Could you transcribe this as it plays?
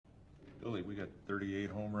Billy, we got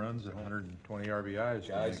 38 home runs and 120 RBIs.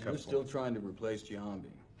 Guys, we're still trying to replace Giambi.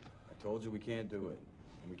 I told you we can't do it,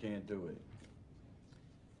 and we can't do it.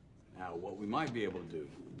 Now, what we might be able to do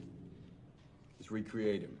is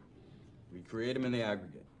recreate him. Recreate him in the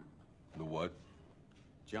aggregate. The what?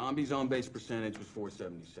 Giambi's on-base percentage was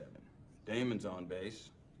 .477. Damon's on base,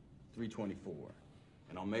 .324.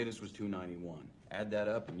 And Almeida's was .291. Add that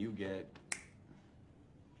up and you get...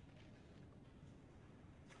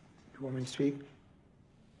 You want me to speak?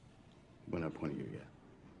 What point of you get?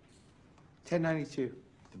 1092,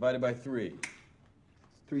 Divided by 3.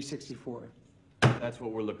 364. That's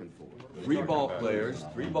what we're looking for. Three ball players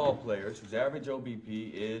whose average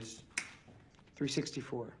OBP is...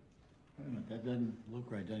 364. Wait a minute, that doesn't look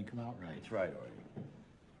right, doesn't come out right. That's right, Artie.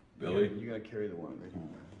 Billy? You gotta carry the one,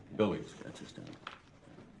 right? Billy. Scratch this down.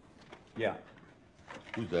 Yeah,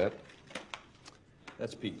 Who's that?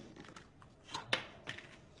 that's Pete.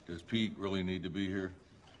 Does Pete really need to be here?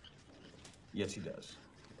 Yes, he does.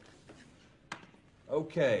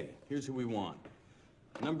 Okay, here's who we want.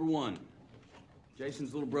 Number 1,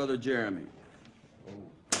 Jason's little brother, Jeremy.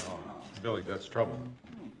 Billy, that's trouble.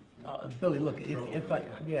 Billy, look,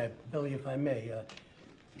 Billy, if I may,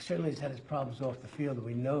 he certainly has had his problems off the field, and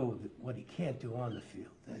we know what he can't do on the field.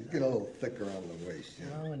 And, Get a little thicker on the waist, you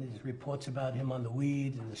know, and his reports about him on the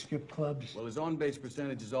weeds and the strip clubs. Well, his on-base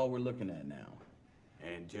percentage is all we're looking at now.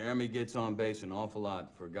 And Jeremy gets on base an awful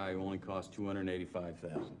lot for a guy who only costs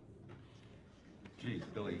 $285,000. Geez,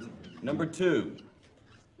 Billy. Number 2,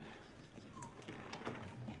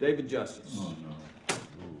 David Justice.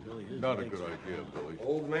 Not a good idea, Billy.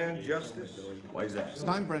 Old man justice? Why is that?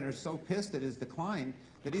 Steinbrenner's so pissed at his decline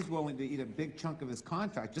that he's willing to eat a big chunk of his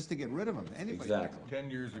contract just to get rid of him. Anybody. Exactly. 10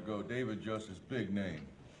 years ago, David Justice, big name.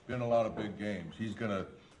 Been a lot of big games. He's gonna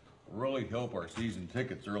really help our season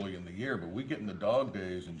tickets early in the year, but we get in the dog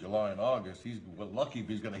days in July and August. We're lucky if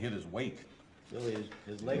he's gonna hit his weight. Billy,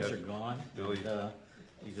 his legs Yes. are gone. Billy. And,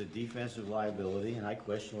 he's a defensive liability, and I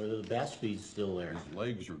question whether the bat speed's still there. His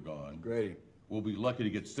legs are gone. Grady. We'll be lucky to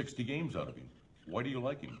get 60 games out of him. Why do you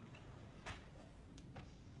like him?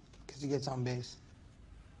 Because he gets on base.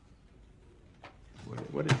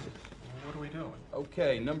 What is this? What are we doing?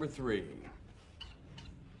 Okay, number 3.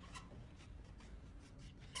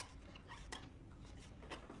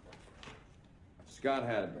 Scott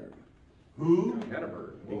Hatterberg. Who?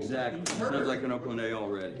 Hatterberg. Exactly. Sounds like an Oakland A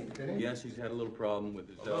already. Yes, he's had a little problem with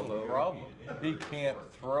his elbow. Problem. He can't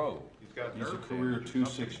throw. He's a career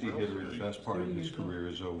 260 hitter. The best part of his career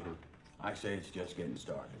is over. I say it's just getting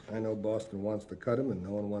started. I know Boston wants to cut him and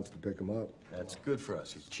no one wants to pick him up. That's good for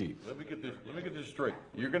us. He's cheap. Let me get this straight.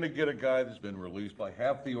 You're gonna get a guy that's been released by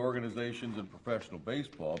half the organizations in professional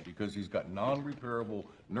baseball because he's got non-repairable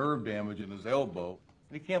nerve damage in his elbow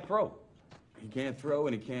and he can't throw. He can't throw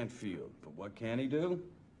and he can't field. But what can he do?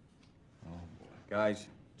 Oh, boy. Guys,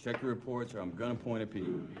 check your reports or I'm gonna point at Pete.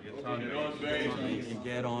 He gets on base. He can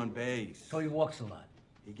get on base. So he walks a lot.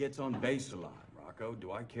 He gets on base a lot. Rocco,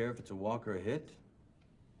 do I care if it's a walk or a hit?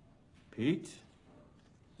 Pete?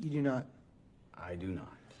 You do not. I do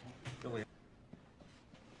not. Billy.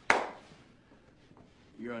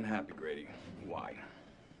 You're unhappy, Grady. Why?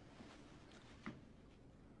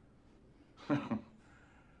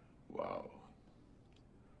 Wow.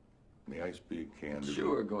 May I speak candidly?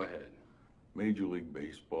 Sure, go ahead. Major League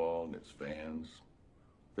Baseball and its fans,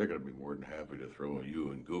 they're gonna be more than happy to throw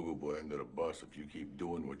you and Google Boy under the bus if you keep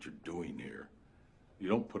doing what you're doing here. You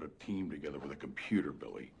don't put a team together with a computer,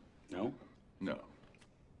 Billy. No? No.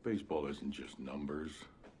 Baseball isn't just numbers.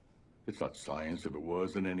 It's not science. If it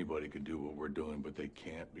was, then anybody could do what we're doing, but they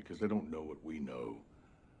can't because they don't know what we know.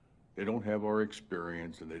 They don't have our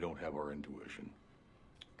experience and they don't have our intuition.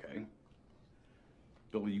 Okay.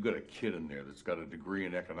 Billy, you got a kid in there that's got a degree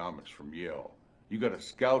in economics from Yale. You got a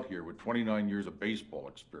scout here with 29 years of baseball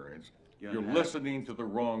experience. You're listening to the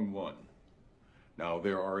wrong one. Now,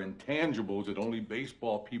 there are intangibles that only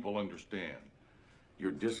baseball people understand.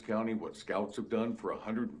 You're discounting what scouts have done for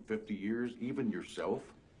 150 years, even yourself?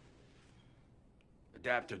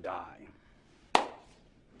 Adapt or die.